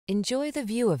Enjoy the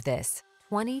view of this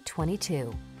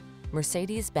 2022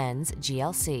 Mercedes-Benz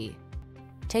GLC.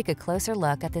 Take a closer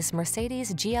look at this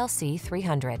Mercedes GLC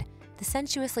 300, the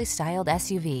sensuously styled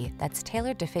SUV that's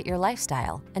tailored to fit your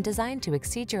lifestyle and designed to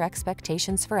exceed your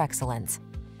expectations for excellence.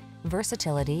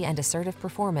 Versatility and assertive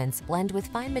performance blend with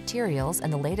fine materials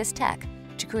and the latest tech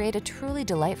to create a truly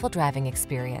delightful driving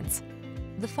experience.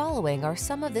 The following are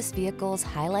some of this vehicle's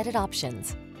highlighted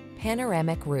options: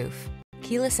 panoramic roof,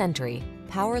 keyless entry,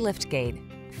 power liftgate,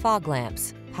 fog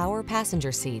lamps, power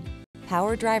passenger seat,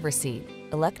 power driver seat,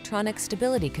 electronic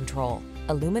stability control,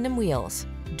 aluminum wheels,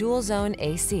 dual zone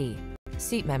AC,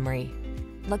 seat memory.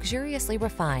 Luxuriously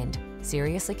refined,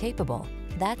 seriously capable.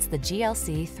 That's the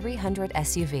GLC 300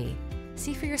 SUV.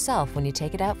 See for yourself when you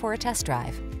take it out for a test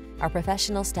drive. Our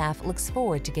professional staff looks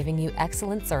forward to giving you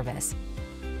excellent service.